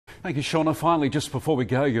Thank you, Shauna. Finally, just before we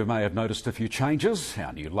go, you may have noticed a few changes,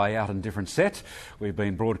 our new layout and different set. We've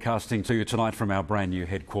been broadcasting to you tonight from our brand new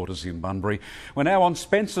headquarters in Bunbury. We're now on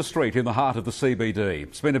Spencer Street in the heart of the CBD.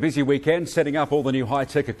 It's been a busy weekend setting up all the new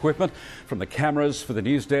high-tech equipment, from the cameras for the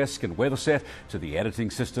news desk and weather set to the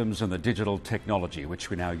editing systems and the digital technology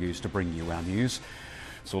which we now use to bring you our news.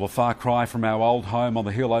 It's all a far cry from our old home on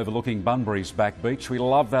the hill overlooking Bunbury's back beach. We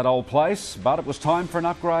love that old place, but it was time for an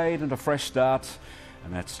upgrade and a fresh start.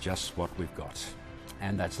 And that's just what we've got.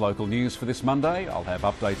 And that's local news for this Monday. I'll have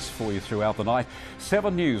updates for you throughout the night.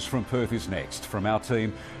 7 News from Perth is next. From our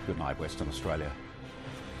team, good night, Western Australia.